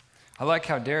I like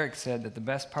how Derek said that the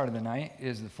best part of the night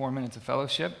is the 4 minutes of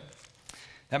fellowship.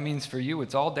 That means for you,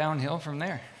 it's all downhill from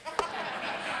there.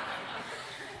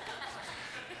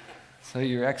 So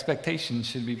your expectations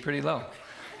should be pretty low.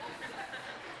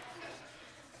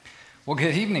 Well,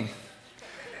 good evening.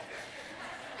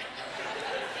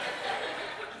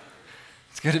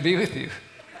 It's good to be with you.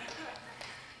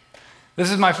 This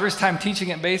is my first time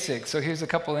teaching at Basic, so here's a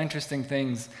couple interesting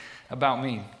things about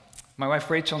me. My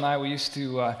wife Rachel and I, we used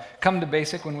to come to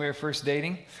Basic when we were first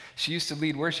dating. She used to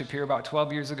lead worship here about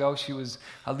 12 years ago. She was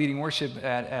leading worship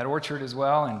at Orchard as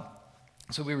well, and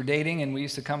so we were dating, and we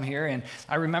used to come here, and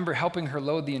I remember helping her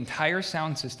load the entire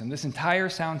sound system, this entire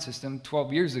sound system,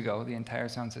 12 years ago, the entire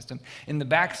sound system, in the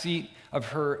back seat of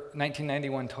her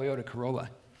 1991 Toyota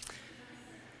Corolla.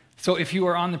 So if you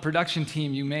are on the production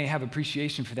team, you may have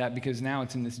appreciation for that because now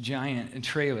it's in this giant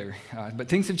trailer. But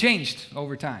things have changed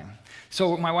over time.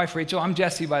 So my wife, Rachel, I'm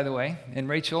Jesse, by the way, and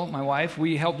Rachel, my wife,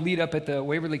 we help lead up at the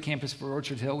Waverly campus for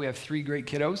Orchard Hill. We have 3 great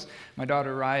kiddos. My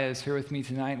daughter, Raya, is here with me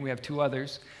tonight, and we have 2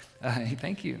 others. Hey,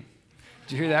 thank you.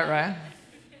 Did you hear that, Raya?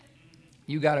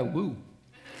 You got a woo.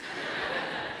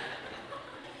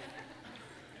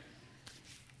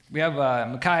 We have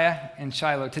Micaiah and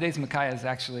Shiloh. Today's Micaiah's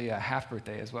actually a half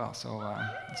birthday as well, so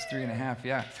it's 3.5,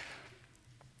 yeah.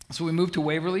 So we moved to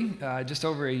Waverly just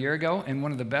over a year ago, and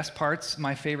one of the best parts,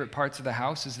 my favorite parts of the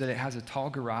house, is that it has a tall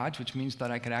garage, which means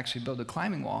that I could actually build a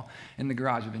climbing wall in the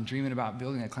garage. I've been dreaming about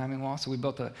building a climbing wall, so we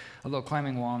built a little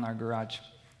climbing wall in our garage,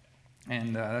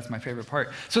 and that's my favorite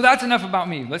part. So that's enough about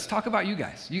me. Let's talk about you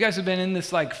guys. You guys have been in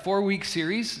this 4-week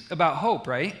series about hope,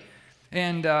 right?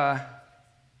 And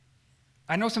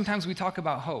I know sometimes we talk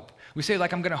about hope. We say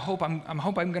I'm going to hope, I'm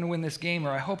going to win this game, or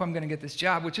I hope I'm going to get this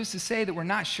job, which is to say that we're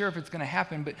not sure if it's going to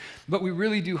happen, but we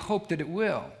really do hope that it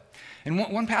will. And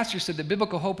one pastor said that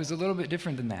biblical hope is a little bit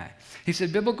different than that. He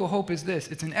said biblical hope is this: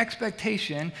 it's an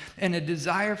expectation and a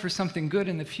desire for something good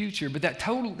in the future, but that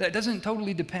doesn't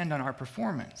totally depend on our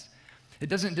performance. It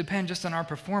doesn't depend just on our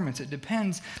performance. It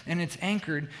depends, and it's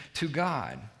anchored to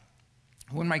God.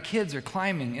 When my kids are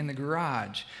climbing in the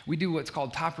garage, we do what's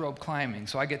called top rope climbing.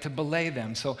 So I get to belay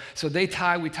them. So we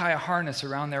tie a harness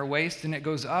around their waist, and it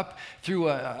goes up through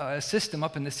a system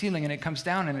up in the ceiling, and it comes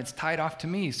down, and it's tied off to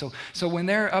me. So when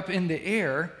they're up in the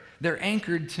air, they're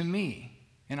anchored to me,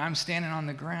 and I'm standing on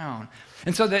the ground.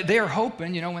 And so that they're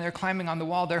hoping, when they're climbing on the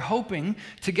wall, they're hoping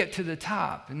to get to the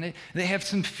top. And they have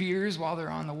some fears while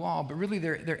they're on the wall, but really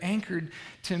they're anchored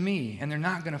to me, and they're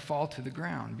not going to fall to the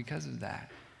ground because of that.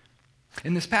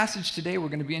 In this passage today, we're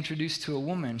going to be introduced to a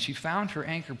woman. She found her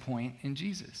anchor point in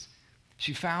Jesus.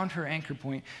 She found her anchor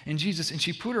point in Jesus, and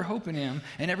she put her hope in him,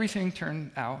 and everything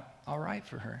turned out all right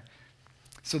for her.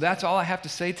 So that's all I have to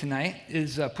say tonight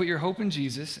is put your hope in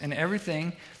Jesus, and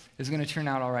everything is going to turn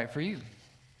out all right for you.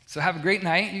 So have a great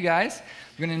night, you guys.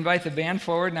 I'm going to invite the band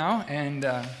forward now. And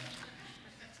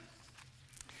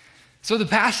so the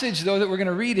passage, though, that we're going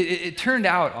to read, it turned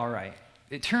out all right.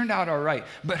 It turned out all right,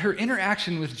 but her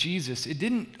interaction with Jesus, it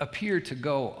didn't appear to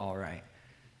go all right.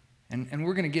 And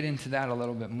we're going to get into that a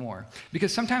little bit more.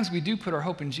 Because sometimes we do put our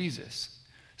hope in Jesus.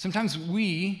 Sometimes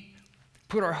we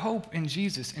put our hope in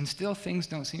Jesus, and still things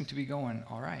don't seem to be going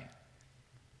all right.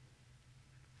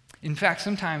 In fact,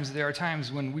 sometimes there are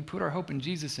times when we put our hope in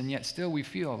Jesus, and yet still we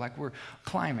feel like we're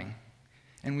climbing,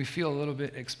 and we feel a little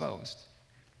bit exposed,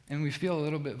 and we feel a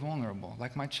little bit vulnerable,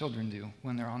 like my children do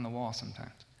when they're on the wall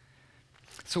sometimes.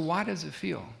 So why does it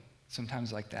feel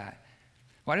sometimes like that?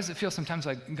 Why does it feel sometimes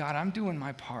like, God, I'm doing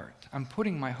my part. I'm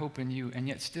putting my hope in you, and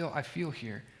yet still I feel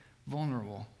here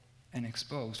vulnerable and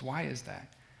exposed. Why is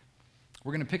that?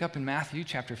 We're going to pick up in Matthew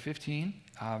chapter 15,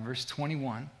 verse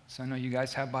 21. So I know you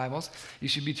guys have Bibles. You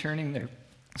should be turning there.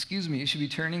 You should be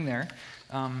turning there.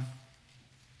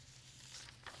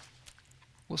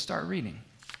 We'll start reading.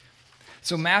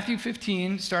 So Matthew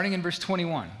 15, starting in verse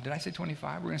 21. Did I say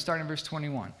 25? We're going to start in verse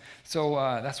 21. So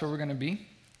that's where we're going to be.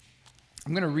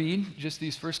 I'm going to read just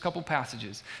these first couple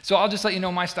passages. So I'll just let you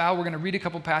know my style. We're going to read a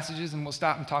couple passages, and we'll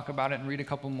stop and talk about it, and read a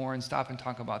couple more and stop and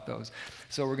talk about those.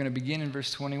 So we're going to begin in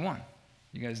verse 21.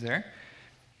 You guys there?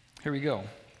 Here we go.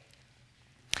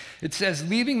 It says,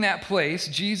 leaving that place,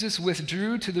 Jesus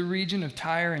withdrew to the region of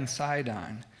Tyre and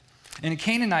Sidon. And a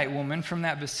Canaanite woman from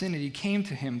that vicinity came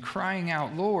to him, crying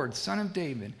out, Lord, Son of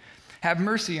David, have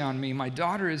mercy on me. My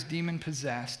daughter is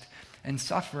demon-possessed and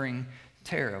suffering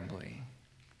terribly.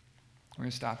 We're going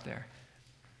to stop there.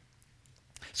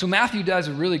 So Matthew does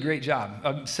a really great job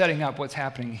of setting up what's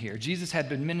happening here. Jesus had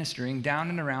been ministering down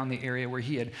and around the area where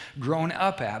he had grown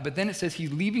up at, but then it says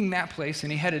he's leaving that place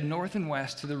and he headed north and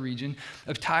west to the region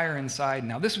of Tyre and Sidon.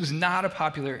 Now, this was not a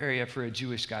popular area for a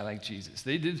Jewish guy like Jesus.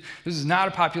 This is not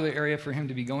a popular area for him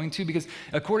to be going to because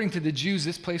according to the Jews,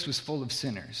 this place was full of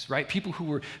sinners, right? People who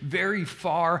were very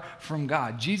far from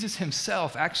God. Jesus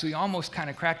himself actually almost kind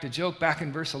of cracked a joke back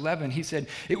in verse 11. He said,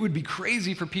 it would be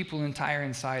crazy for people in Tyre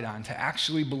and Sidon to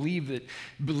actually believe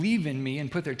in me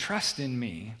and put their trust in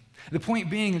me. The point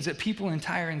being is that people in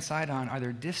Tyre and Sidon are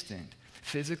they're distant.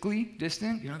 Physically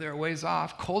distant, they're a ways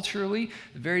off. Culturally,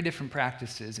 very different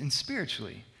practices. And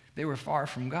spiritually, they were far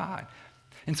from God.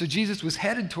 And so Jesus was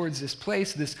headed towards this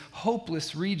place, this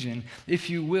hopeless region, if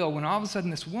you will, when all of a sudden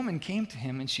this woman came to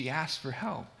him and she asked for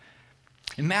help.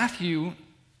 And Matthew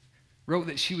wrote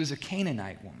that she was a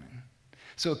Canaanite woman.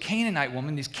 So a Canaanite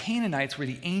woman, these Canaanites were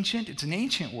it's an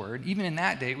ancient word, even in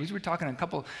that day. We were talking a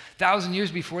couple thousand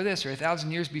years before this or 1,000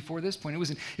 years before this point.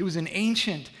 It was an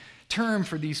ancient term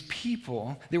for these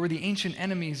people. They were the ancient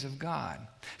enemies of God.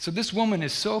 So this woman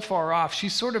is so far off,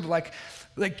 she's sort of like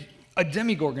a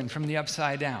demigorgon from the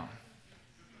upside down.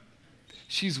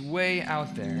 She's way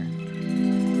out there.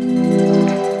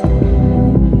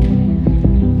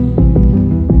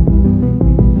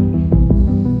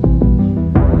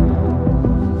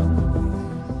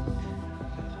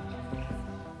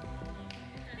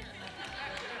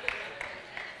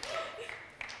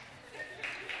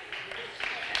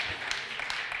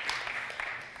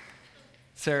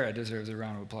 Sarah deserves a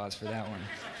round of applause for that one.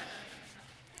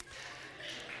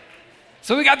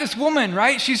 So we got this woman,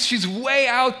 right? She's way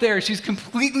out there. She's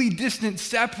completely distant,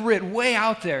 separate, way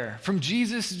out there from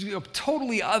Jesus,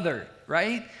 totally other,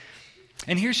 right?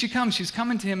 And here she comes. She's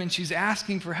coming to him and she's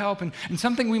asking for help. And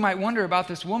something we might wonder about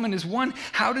this woman is, one,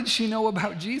 how did she know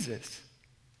about Jesus?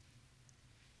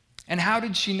 And how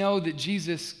did she know that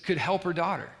Jesus could help her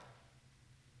daughter?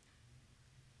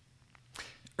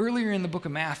 Earlier in the book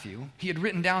of Matthew, he had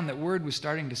written down that word was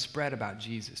starting to spread about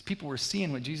Jesus. People were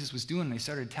seeing what Jesus was doing, and they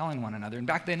started telling one another. And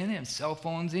back then, they didn't have cell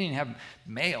phones, they didn't have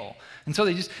mail. And so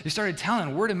they started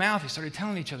telling, word of mouth, they started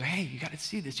telling each other, hey, you got to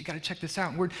see this, you got to check this out.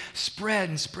 And word spread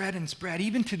and spread and spread,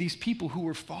 even to these people who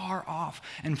were far off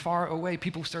and far away.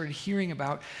 People started hearing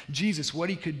about Jesus,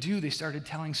 what he could do. They started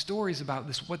telling stories about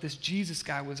what this Jesus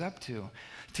guy was up to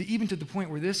even to the point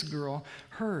where this girl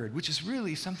heard, which is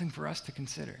really something for us to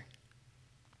consider.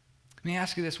 Let me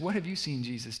ask you this, what have you seen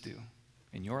Jesus do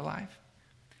in your life,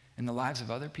 in the lives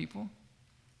of other people?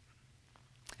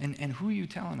 And who are you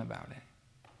telling about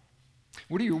it?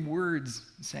 What are your words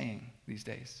saying these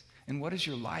days? And what is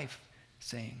your life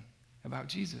saying about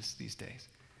Jesus these days?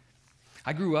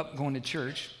 I grew up going to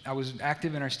church. I was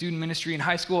active in our student ministry in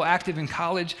high school, active in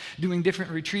college, doing different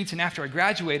retreats. And after I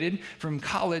graduated from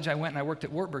college, I went and I worked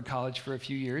at Wartburg College for a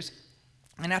few years.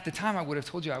 And at the time, I would have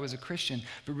told you I was a Christian,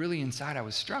 but really inside I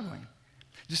was struggling,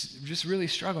 just really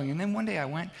struggling. And then one day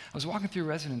I was walking through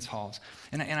residence halls,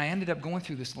 and I ended up going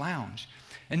through this lounge.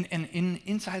 And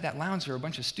inside that lounge there were a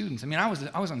bunch of students. I mean, I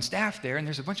was on staff there, and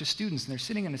there's a bunch of students, and they're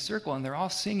sitting in a circle, and they're all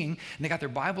singing, and they got their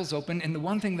Bibles open. And the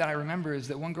one thing that I remember is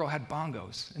that one girl had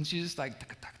bongos, and she's just like,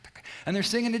 tuck, tuck, tuck, and they're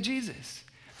singing to Jesus.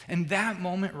 And that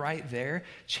moment right there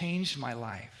changed my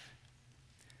life.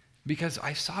 Because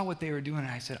I saw what they were doing,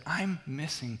 and I said, I'm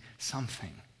missing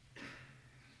something.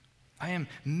 I am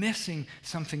missing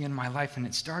something in my life, and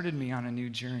it started me on a new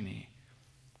journey.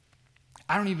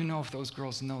 I don't even know if those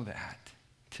girls know that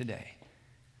today.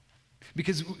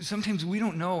 Because sometimes we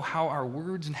don't know how our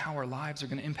words and how our lives are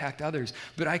going to impact others,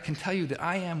 but I can tell you that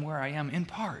I am where I am in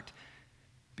part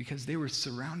because they were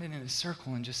surrounded in a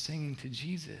circle and just singing to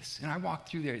Jesus. And I walked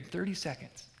through there 30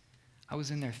 seconds. I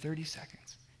was in there 30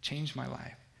 seconds. Changed my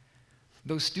life.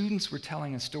 Those students were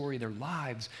telling a story. Their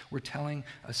lives were telling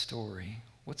a story.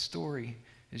 What story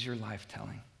is your life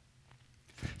telling?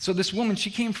 So this woman, she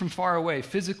came from far away,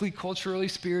 physically, culturally,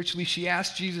 spiritually. She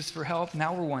asked Jesus for help.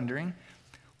 Now we're wondering,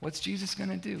 what's Jesus going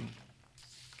to do?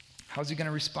 How's he going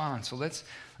to respond? So let's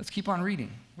keep on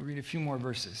reading. We'll read a few more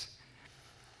verses.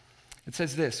 It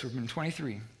says this, we're in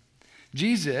 23.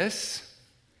 Jesus,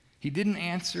 he didn't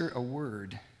answer a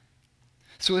word.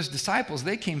 So his disciples,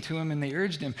 they came to him and they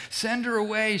urged him, send her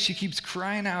away. She keeps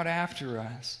crying out after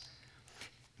us.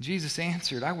 Jesus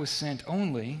answered, I was sent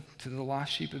only to the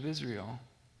lost sheep of Israel.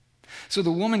 So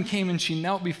the woman came and she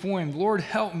knelt before him. Lord,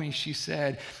 help me, she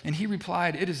said. And he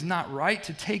replied, it is not right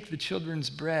to take the children's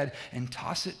bread and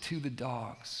toss it to the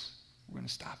dogs. We're going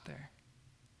to stop there.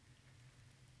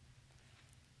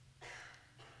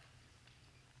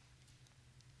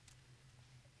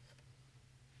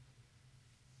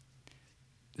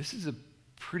 This is a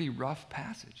pretty rough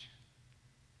passage.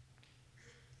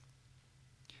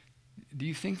 Do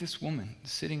you think this woman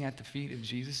sitting at the feet of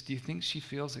Jesus, do you think she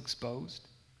feels exposed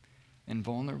and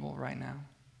vulnerable right now,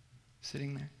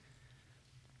 sitting there?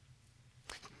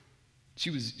 She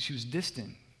was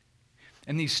distant.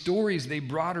 And these stories, they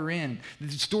brought her in. The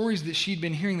stories that she'd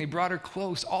been hearing, they brought her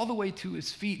close, all the way to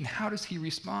his feet. And how does he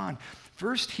respond?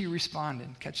 First, he responded.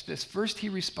 Catch this. First, he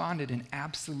responded in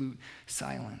absolute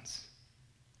silence.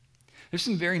 There's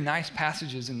some very nice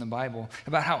passages in the Bible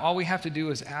about how all we have to do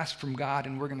is ask from God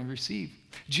and we're going to receive.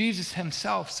 Jesus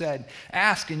himself said,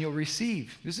 ask and you'll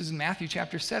receive. This is in Matthew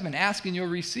chapter 7. Ask and you'll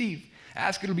receive.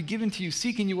 Ask, it'll be given to you.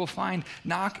 Seek and you will find.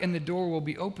 Knock and the door will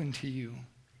be open to you.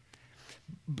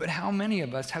 But how many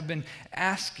of us have been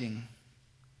asking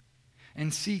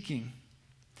and seeking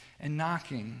and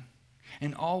knocking,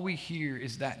 and all we hear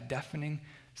is that deafening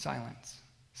silence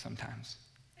sometimes?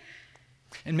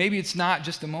 And maybe it's not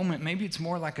just a moment. Maybe it's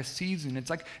more like a season. It's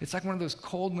like one of those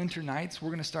cold winter nights. We're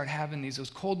going to start having those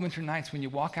cold winter nights when you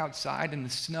walk outside and the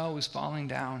snow is falling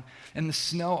down and the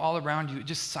snow all around you, it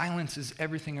just silences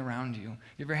everything around you.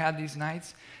 You ever had these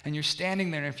nights? And you're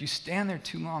standing there, and if you stand there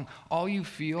too long, all you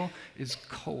feel is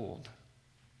cold.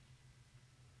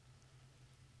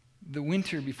 The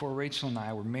winter before Rachel and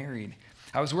I were married,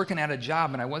 I was working at a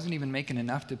job and I wasn't even making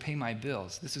enough to pay my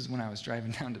bills. This is when I was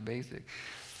driving down to Basic.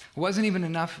 It wasn't even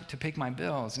enough to pay my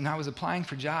bills. And I was applying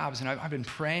for jobs, and I've been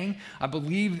praying. I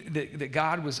believed that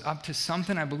God was up to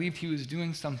something. I believed he was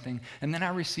doing something. And then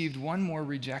I received one more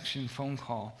rejection phone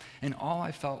call, and all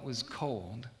I felt was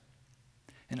cold.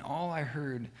 And all I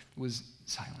heard was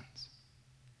silence.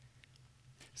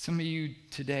 Some of you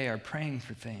today are praying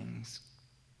for things,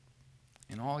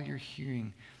 and all you're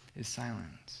hearing is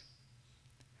silence.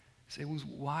 You say, well,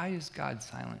 why is God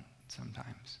silent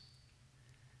sometimes?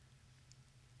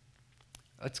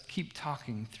 Let's keep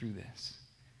talking through this.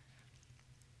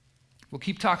 We'll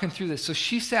keep talking through this. So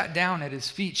she sat down at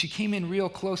his feet. She came in real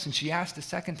close, and she asked a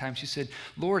second time. She said,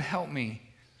 Lord, help me.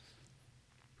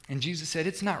 And Jesus said,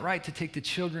 it's not right to take the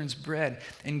children's bread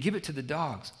and give it to the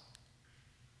dogs.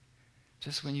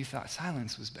 Just when you thought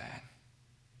silence was bad.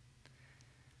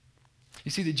 You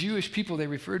see, the Jewish people, they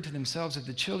referred to themselves as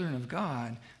the children of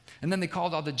God. And then they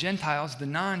called all the Gentiles, the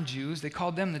non-Jews, they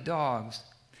called them the dogs.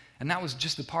 And that was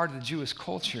just a part of the Jewish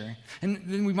culture. And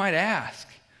then we might ask,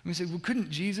 we say, well, couldn't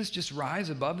Jesus just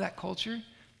rise above that culture?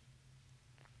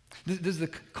 Does the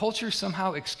culture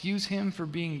somehow excuse him for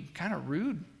being kind of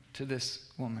rude to this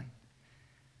woman?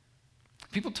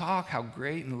 People talk how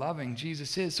great and loving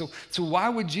Jesus is. So why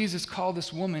would Jesus call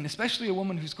this woman, especially a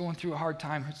woman who's going through a hard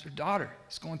time, her daughter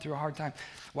is going through a hard time,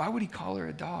 why would he call her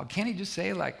a dog? Can't he just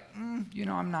say like,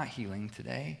 I'm not healing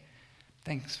today.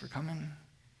 Thanks for coming.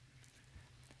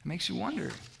 It makes you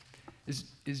wonder, is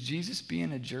Jesus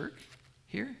being a jerk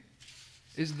here?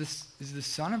 Is the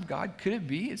Son of God, could it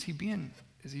be? Is he being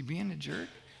a jerk?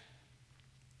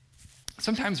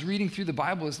 Sometimes reading through the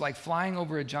Bible is like flying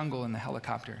over a jungle in the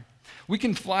helicopter. We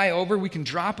can fly over, we can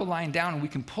drop a line down, and we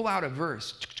can pull out a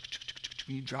verse.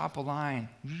 You drop a line,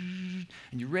 and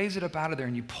you raise it up out of there,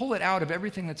 and you pull it out of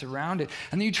everything that's around it,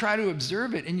 and then you try to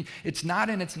observe it, and it's not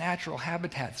in its natural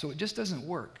habitat, so it just doesn't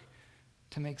work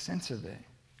to make sense of it.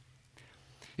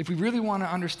 If we really want to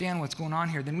understand what's going on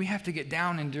here, then we have to get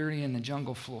down and dirty in the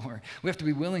jungle floor. We have to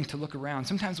be willing to look around.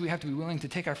 Sometimes we have to be willing to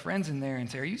take our friends in there and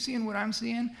say, are you seeing what I'm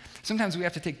seeing? Sometimes we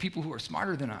have to take people who are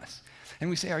smarter than us. And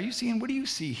we say, are you seeing, what do you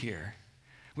see here?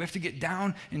 We have to get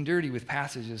down and dirty with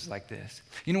passages like this.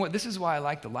 You know what? This is why I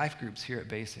like the life groups here at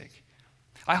Basic.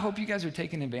 I hope you guys are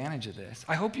taking advantage of this.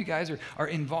 I hope you guys are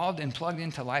involved and plugged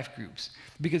into life groups,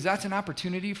 because that's an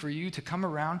opportunity for you to come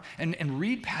around and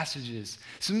read passages.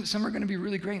 Some are going to be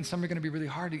really great and some are going to be really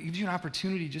hard. It gives you an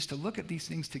opportunity just to look at these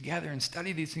things together and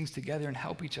study these things together and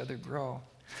help each other grow.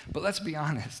 But let's be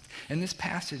honest. In this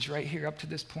passage right here up to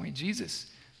this point,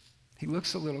 Jesus, he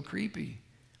looks a little creepy.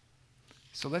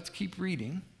 So let's keep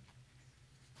reading,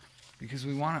 because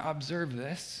we want to observe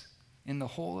this in the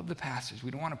whole of the passage. We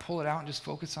don't want to pull it out and just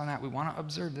focus on that. We want to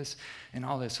observe this in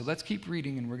all this. So let's keep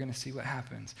reading, and we're going to see what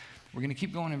happens. We're going to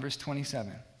keep going in verse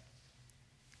 27.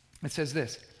 It says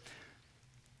this.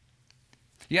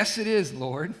 Yes, it is,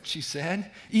 Lord, she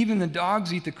said. Even the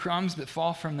dogs eat the crumbs that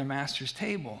fall from their master's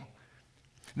table.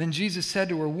 Then Jesus said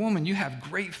to her, woman, you have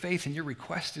great faith, and your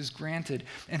request is granted.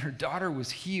 And her daughter was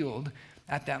healed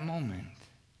at that moment.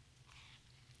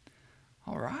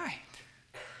 All right.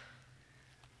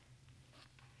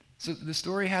 So the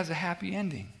story has a happy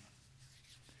ending.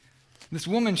 This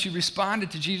woman, she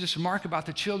responded to Jesus' remark about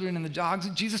the children and the dogs.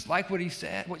 Jesus liked what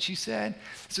she said.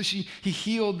 So he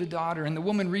healed the daughter, and the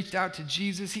woman reached out to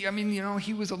Jesus.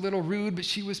 He was a little rude, but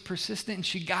she was persistent, and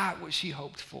she got what she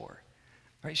hoped for.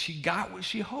 Right? She got what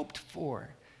she hoped for.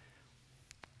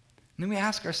 And then we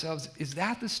ask ourselves, is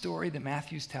that the story that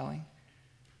Matthew's telling?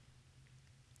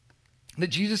 That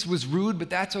Jesus was rude, but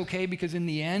that's okay because in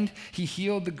the end, he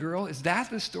healed the girl? Is that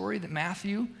the story that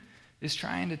Matthew is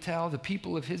trying to tell the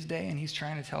people of his day and he's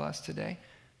trying to tell us today?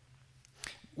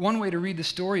 One way to read the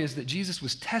story is that Jesus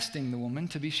was testing the woman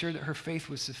to be sure that her faith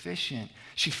was sufficient.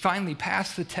 She finally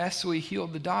passed the test, so he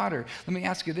healed the daughter. Let me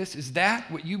ask you this, is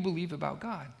that what you believe about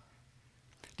God?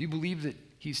 Do you believe that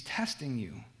he's testing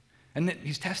you and that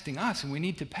he's testing us and we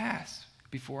need to pass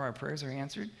before our prayers are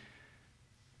answered?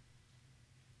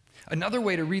 Another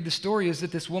way to read the story is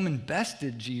that this woman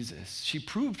bested Jesus. She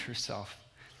proved herself.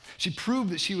 She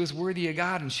proved that she was worthy of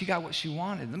God and she got what she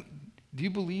wanted. Do you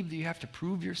believe that you have to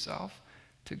prove yourself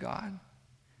to God?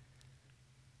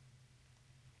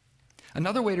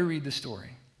 Another way to read the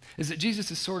story is that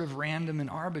Jesus is sort of random and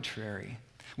arbitrary.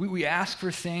 We ask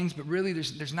for things, but really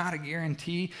there's not a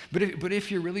guarantee. But if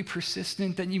you're really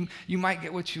persistent, then you might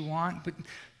get what you want. But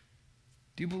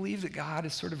do you believe that God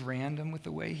is sort of random with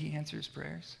the way he answers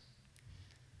prayers?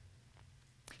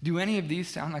 Do any of these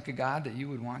sound like a God that you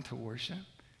would want to worship?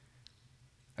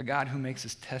 A God who makes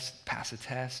us pass a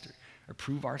test or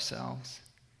prove ourselves?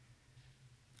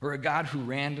 Or a God who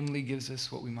randomly gives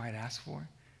us what we might ask for?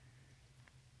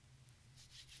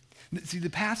 See, the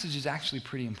passage is actually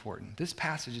pretty important. This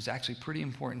passage is actually pretty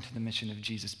important to the mission of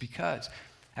Jesus because,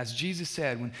 as Jesus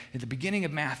said at the beginning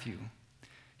of Matthew,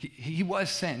 he was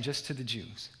sent just to the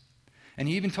Jews. And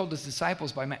he even told his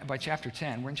disciples by chapter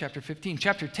 10, we're in chapter 15.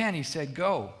 Chapter 10, he said,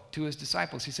 go to his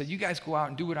disciples. He said, you guys go out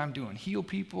and do what I'm doing. Heal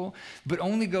people, but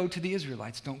only go to the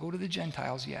Israelites. Don't go to the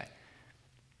Gentiles yet.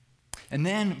 And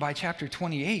then by chapter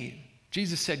 28,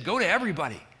 Jesus said, go to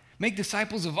everybody. Make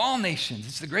disciples of all nations.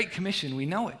 It's the Great Commission. We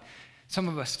know it. Some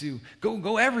of us do.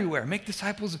 Go everywhere. Make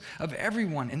disciples of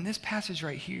everyone. And this passage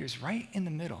right here is right in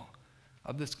the middle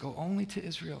of this. Go only to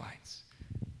Israelites.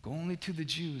 Go only to the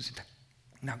Jews.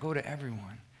 Now go to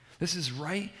everyone. This is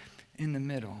right in the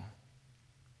middle.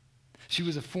 She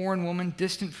was a foreign woman,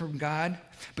 distant from God,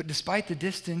 but despite the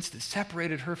distance that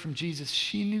separated her from Jesus,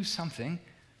 she knew something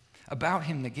about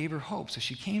him that gave her hope. So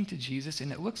she came to Jesus,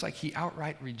 and it looks like he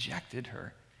outright rejected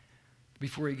her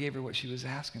before he gave her what she was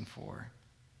asking for.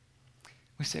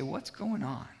 We say, what's going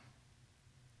on?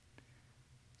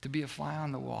 To be a fly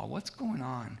on the wall, what's going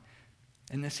on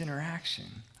in this interaction?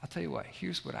 I'll tell you what,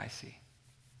 here's what I see.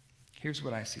 Here's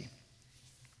what I see.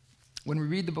 When we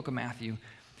read the book of Matthew,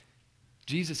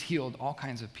 Jesus healed all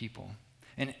kinds of people,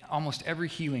 and almost every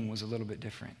healing was a little bit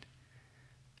different.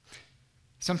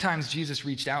 Sometimes Jesus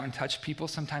reached out and touched people.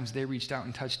 Sometimes they reached out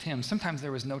and touched him. Sometimes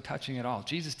there was no touching at all.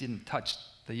 Jesus didn't touch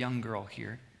the young girl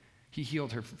here. He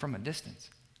healed her from a distance.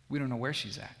 We don't know where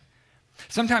she's at.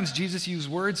 Sometimes Jesus used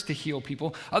words to heal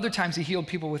people. Other times he healed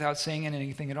people without saying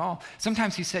anything at all.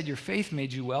 Sometimes he said, your faith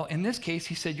made you well. In this case,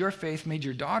 he said, your faith made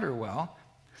your daughter well.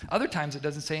 Other times it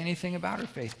doesn't say anything about her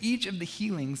faith. Each of the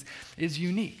healings is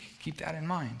unique. Keep that in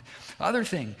mind. Other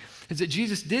thing is that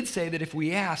Jesus did say that if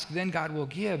we ask, then God will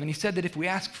give. And he said that if we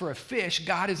ask for a fish,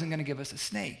 God isn't going to give us a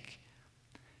snake.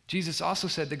 Jesus also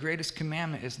said the greatest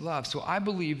commandment is love. So I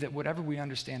believe that whatever we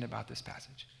understand about this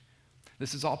passage,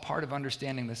 this is all part of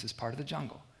understanding this is part of the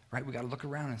jungle, right? We got to look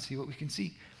around and see what we can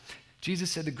see.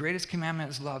 Jesus said the greatest commandment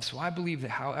is love. So I believe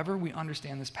that however we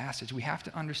understand this passage, we have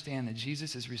to understand that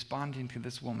Jesus is responding to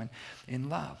this woman in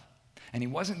love. And he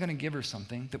wasn't going to give her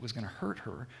something that was going to hurt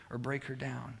her or break her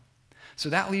down. So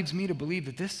that leads me to believe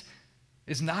that this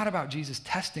is not about Jesus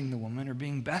testing the woman or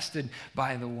being bested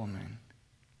by the woman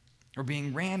or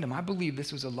being random. I believe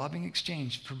this was a loving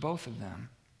exchange for both of them.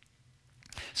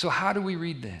 So how do we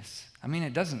read this? I mean,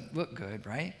 it doesn't look good,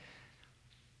 right?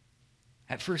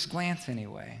 At first glance,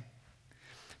 anyway.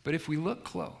 But if we look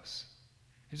close,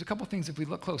 there's a couple things if we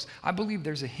look close. I believe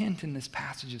there's a hint in this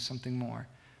passage of something more.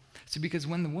 So because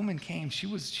when the woman came, she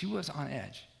was on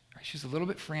edge. Right? She's a little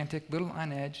bit frantic, little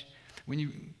on edge. When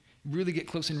you really get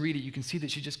close and read it, you can see that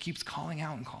she just keeps calling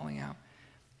out and calling out.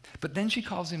 But then she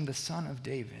calls him the Son of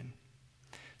David.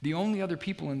 The only other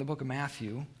people in the book of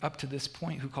Matthew up to this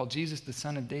point who called Jesus the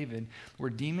Son of David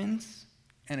were demons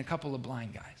and a couple of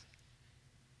blind guys.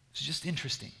 It's just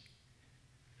interesting.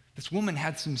 This woman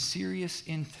had some serious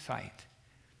insight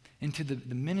into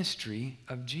the ministry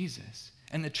of Jesus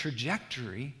and the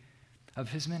trajectory of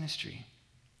his ministry.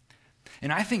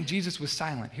 And I think Jesus was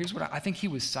silent. Here's what I think he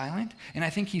was silent, and I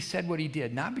think he said what he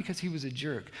did, not because he was a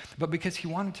jerk, but because he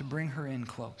wanted to bring her in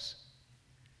close.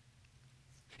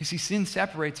 You see, sin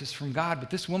separates us from God, but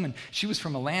this woman, she was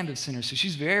from a land of sinners, so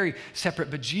she's very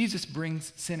separate, but Jesus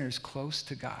brings sinners close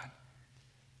to God.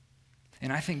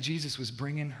 And I think Jesus was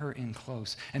bringing her in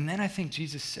close. And then I think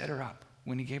Jesus set her up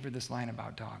when he gave her this line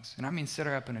about dogs. And I mean set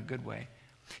her up in a good way.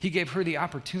 He gave her the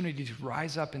opportunity to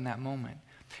rise up in that moment.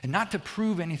 And not to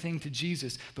prove anything to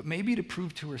Jesus, but maybe to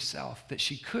prove to herself that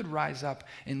she could rise up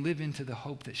and live into the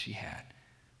hope that she had.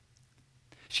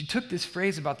 She took this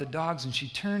phrase about the dogs and she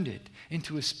turned it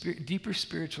into a deeper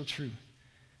spiritual truth.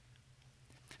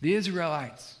 The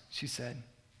Israelites, she said,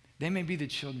 they may be the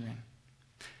children,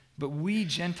 but we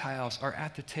Gentiles are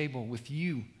at the table with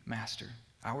you, Master,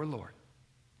 our Lord.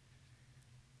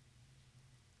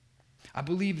 I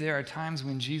believe there are times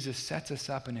when Jesus sets us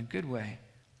up in a good way,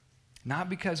 not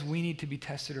because we need to be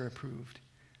tested or approved,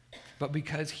 but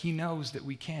because he knows that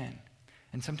we can.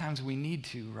 And sometimes we need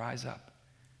to rise up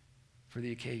for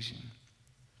the occasion.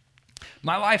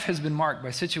 My life has been marked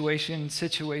by situation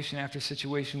after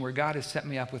situation where God has set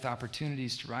me up with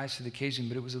opportunities to rise to the occasion,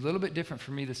 but it was a little bit different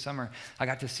for me this summer. I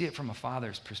got to see it from a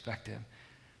father's perspective.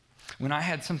 When I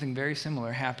had something very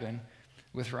similar happen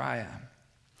with Raya.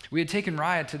 We had taken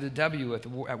Raya to the W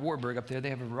at Wartburg up there. They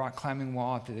have a rock climbing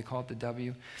wall up there. They call it the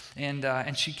W.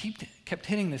 And she kept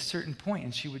hitting this certain point,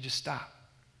 and she would just stop.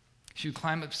 She would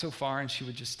climb up so far, and she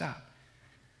would just stop.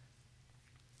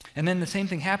 And then the same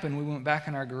thing happened. We went back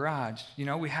in our garage. You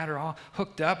know, we had her all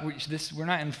hooked up. We're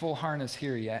not in full harness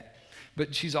here yet.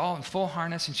 But she's all in full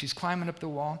harness, and she's climbing up the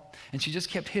wall. And she just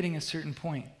kept hitting a certain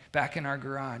point back in our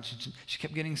garage. She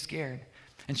kept getting scared.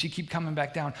 And she kept coming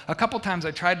back down. A couple times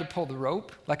I tried to pull the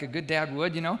rope like a good dad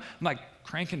would, you know. I'm like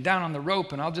cranking down on the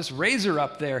rope, and I'll just raise her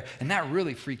up there. And that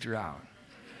really freaked her out.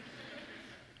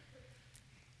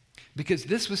 Because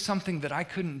this was something that I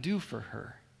couldn't do for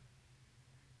her.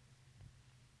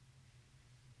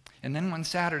 And then one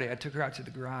Saturday, I took her out to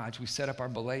the garage. We set up our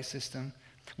belay system.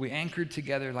 We anchored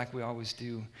together like we always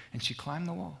do. And she climbed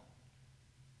the wall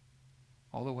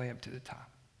all the way up to the top.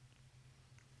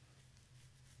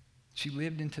 She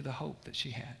lived into the hope that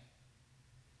she had.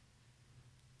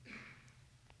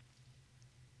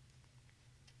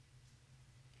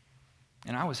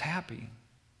 And I was happy.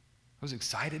 I was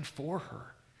excited for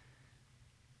her.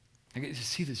 I get to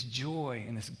see this joy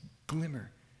and this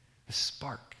glimmer, this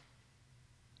spark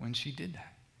when she did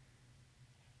that.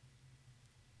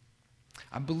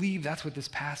 I believe that's what this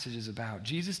passage is about.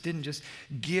 Jesus didn't just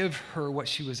give her what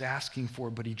she was asking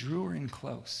for, but he drew her in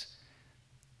close.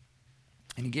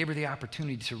 And he gave her the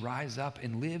opportunity to rise up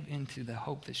and live into the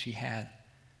hope that she had.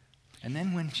 And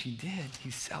then when she did, he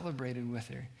celebrated with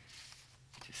her.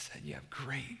 He just said, you have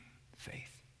great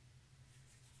faith.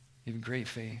 You have great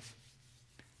faith.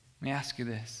 Let me ask you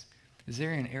this. Is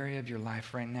there an area of your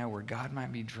life right now where God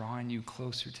might be drawing you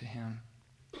closer to him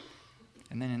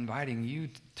and then inviting you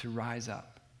to rise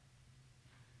up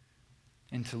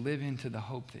and to live into the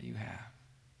hope that you have?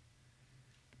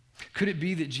 Could it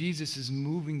be that Jesus is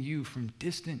moving you from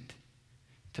distant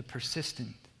to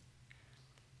persistent?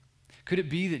 Could it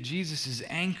be that Jesus is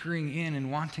anchoring in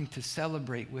and wanting to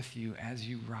celebrate with you as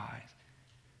you rise?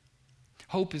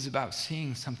 Hope is about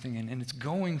seeing something and it's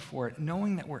going for it,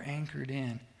 knowing that we're anchored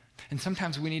in. And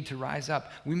sometimes we need to rise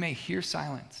up. We may hear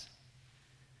silence.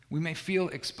 We may feel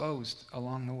exposed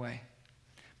along the way.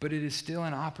 But it is still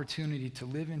an opportunity to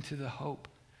live into the hope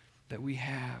that we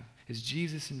have. Is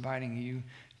Jesus inviting you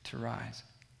to rise?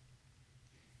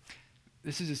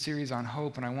 This is a series on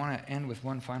hope, and I want to end with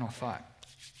one final thought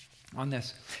on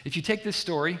this. If you take this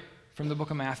story from the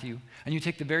book of Matthew, and you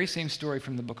take the very same story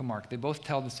from the book of Mark, they both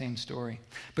tell the same story.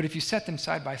 But if you set them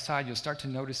side by side, you'll start to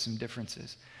notice some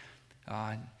differences.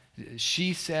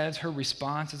 She says her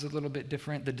response is a little bit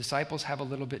different. The disciples have a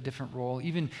little bit different role.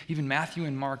 Even Matthew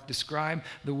and Mark describe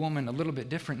the woman a little bit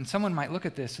different. And someone might look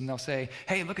at this and they'll say,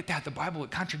 hey, look at that. The Bible, it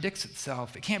contradicts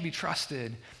itself. It can't be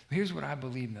trusted. Here's what I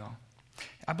believe, though.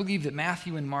 I believe that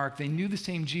Matthew and Mark, they knew the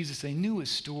same Jesus. They knew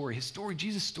his story.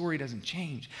 Jesus' story doesn't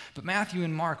change. But Matthew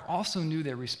and Mark also knew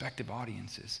their respective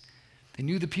audiences. They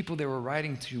knew the people they were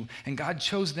writing to. And God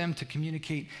chose them to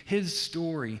communicate his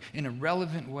story in a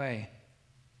relevant way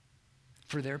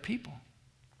for their people.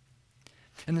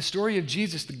 And the story of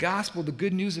Jesus, the gospel, the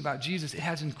good news about Jesus, it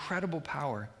has incredible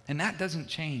power, and that doesn't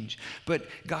change. But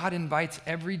God invites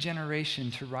every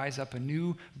generation to rise up a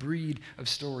new breed of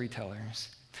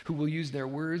storytellers who will use their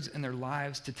words and their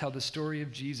lives to tell the story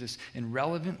of Jesus in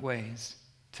relevant ways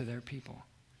to their people.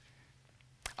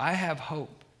 I have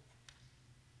hope.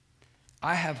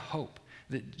 I have hope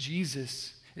that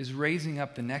Jesus is raising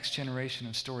up the next generation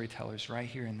of storytellers right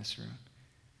here in this room.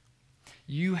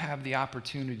 You have the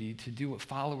opportunity to do what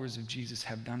followers of Jesus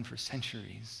have done for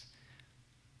centuries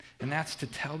And that's to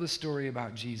tell the story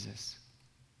about Jesus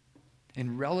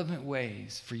in relevant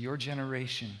ways for your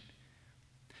generation.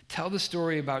 Tell the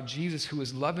story about Jesus, who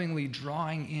is lovingly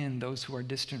drawing in those who are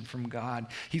distant from God.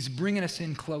 He's bringing us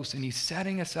in close, and he's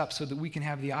setting us up so that we can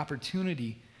have the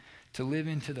opportunity to live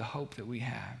into the hope that we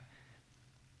have.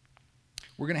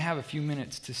 We're going to have a few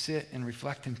minutes to sit and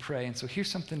reflect and pray. And so here's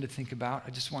something to think about.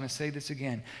 I just want to say this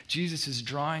again. Jesus is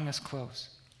drawing us close.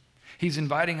 He's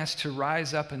inviting us to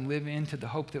rise up and live into the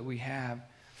hope that we have.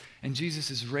 And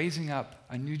Jesus is raising up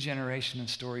a new generation of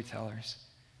storytellers.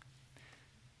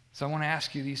 So I want to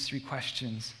ask you these 3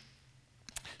 questions.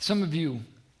 Some of you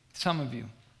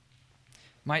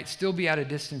might still be at a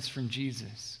distance from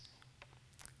Jesus.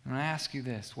 And I ask you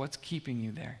this: what's keeping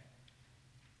you there?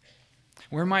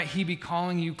 Where might he be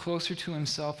calling you closer to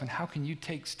himself, and how can you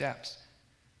take steps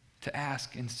to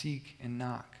ask and seek and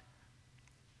knock?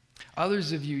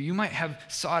 Others of you might have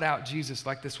sought out Jesus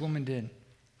like this woman did.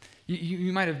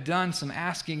 You might have done some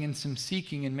asking and some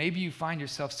seeking, and maybe you find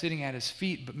yourself sitting at his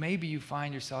feet, but maybe you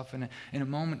find yourself in a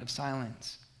moment of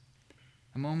silence,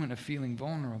 a moment of feeling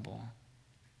vulnerable.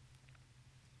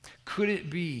 Could it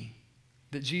be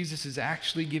that Jesus is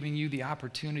actually giving you the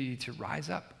opportunity to rise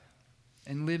up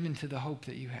and live into the hope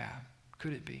that you have?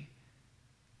 Could it be?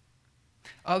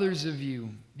 Others of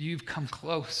you've come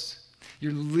close.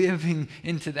 You're living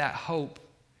into that hope,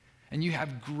 and you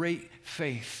have great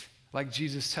faith, like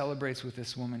Jesus celebrates with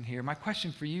this woman here. My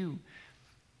question for you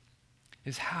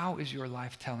is, how is your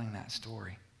life telling that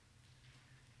story?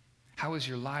 How is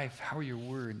your life, how are your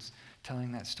words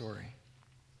telling that story?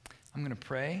 I'm going to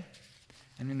pray.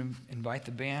 I'm going to invite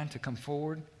the band to come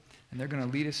forward, and they're going to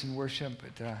lead us in worship.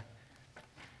 But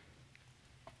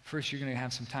first, you're going to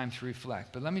have some time to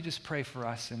reflect. But let me just pray for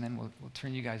us, and then we'll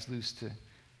turn you guys loose to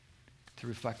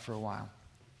reflect for a while.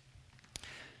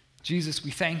 Jesus,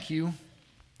 we thank you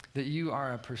that you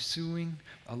are a pursuing,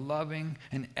 a loving,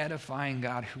 and edifying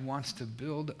God who wants to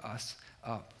build us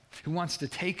up, who wants to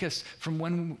take us from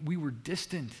when we were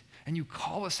distant, and you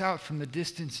call us out from the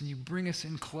distance, and you bring us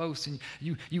in close, and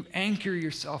you anchor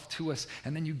yourself to us,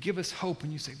 and then you give us hope,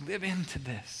 and you say, live into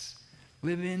this.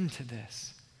 Live into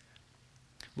this.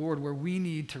 Lord, where we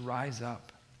need to rise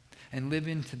up and live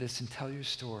into this and tell your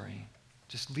story,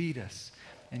 just lead us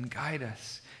and guide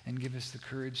us and give us the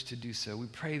courage to do so. We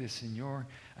pray this in your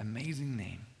amazing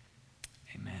name.